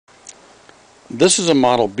This is a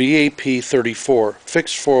model BAP-34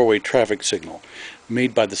 fixed four-way traffic signal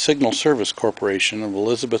made by the Signal Service Corporation of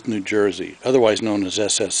Elizabeth, New Jersey, otherwise known as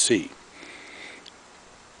SSC.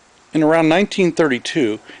 In around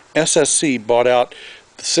 1932, SSC bought out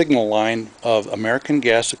the signal line of American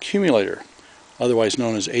Gas Accumulator, otherwise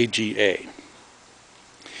known as AGA.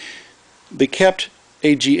 They kept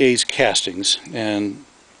AGA's castings and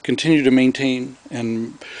continued to maintain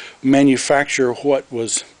and manufacture what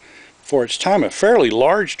was, for its time, a fairly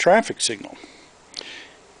large traffic signal.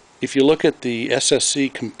 If you look at the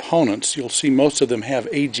SSC components, you'll see most of them have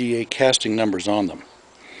AGA casting numbers on them.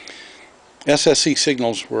 SSC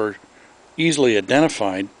signals were easily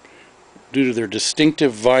identified due to their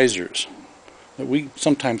distinctive visors that we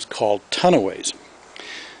sometimes call tunaways.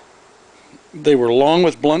 They were long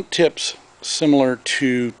with blunt tips similar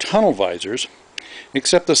to tunnel visors,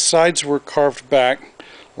 except the sides were carved back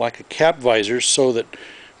like a cap visor so that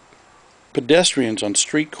pedestrians on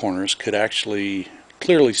street corners could actually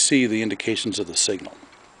clearly see the indications of the signal.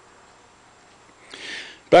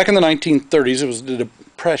 Back in the 1930s, it was the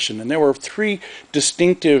Depression, and there were three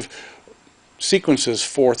distinctive sequences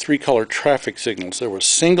for three-color traffic signals. There was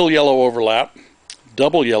single yellow overlap,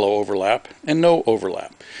 double yellow overlap, and no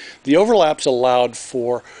overlap. The overlaps allowed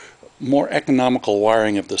for more economical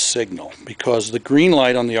wiring of the signal because the green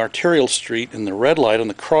light on the arterial street and the red light on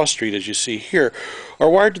the cross street, as you see here, are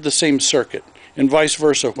wired to the same circuit, and vice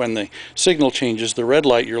versa. When the signal changes, the red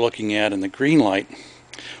light you're looking at and the green light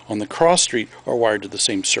on the cross street are wired to the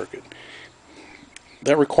same circuit.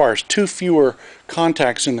 That requires two fewer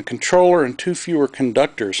contacts in the controller and two fewer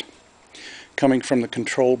conductors coming from the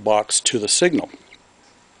control box to the signal.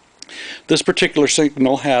 This particular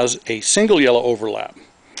signal has a single yellow overlap.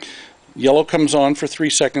 Yellow comes on for 3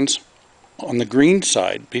 seconds on the green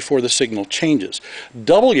side before the signal changes.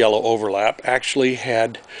 Double yellow overlap actually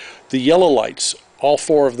had the yellow lights, all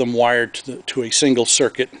four of them wired to a single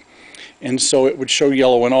circuit, and so it would show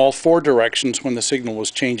yellow in all four directions when the signal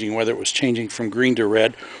was changing, whether it was changing from green to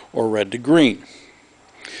red or red to green.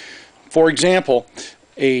 For example,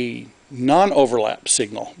 a non-overlap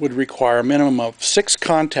signal would require a minimum of 6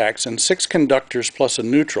 contacts and 6 conductors plus a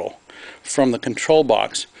neutral from the control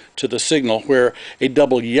box to the signal, where a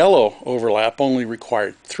double yellow overlap only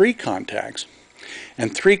required 3 contacts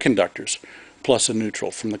and 3 conductors plus a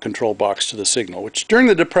neutral from the control box to the signal, which during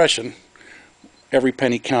the Depression every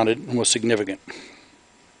penny counted and was significant.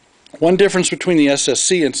 One difference between the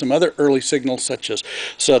SSC and some other early signals such as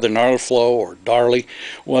Southern Airflow or Darley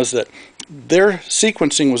was that their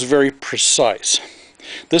sequencing was very precise.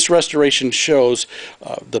 This restoration shows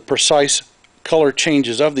the precise color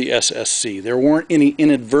changes of the SSC. There weren't any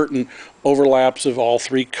inadvertent overlaps of all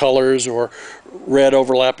 3 colors, or red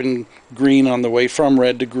overlapping green on the way from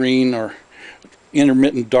red to green, or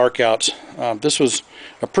intermittent darkouts. This was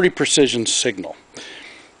a pretty precision signal.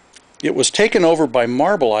 It was taken over by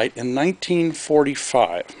Marbolite in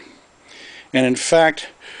 1945, and in fact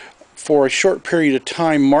for a short period of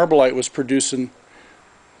time Marbolite was producing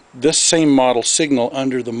this same model signal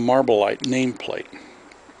under the Marbolite nameplate.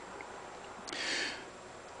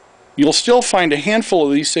 You'll still find a handful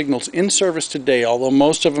of these signals in service today, although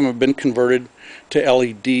most of them have been converted to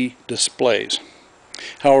LED displays.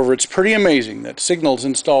 However, it's pretty amazing that signals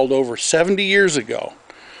installed over 70 years ago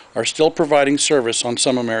are still providing service on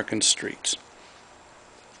some American streets.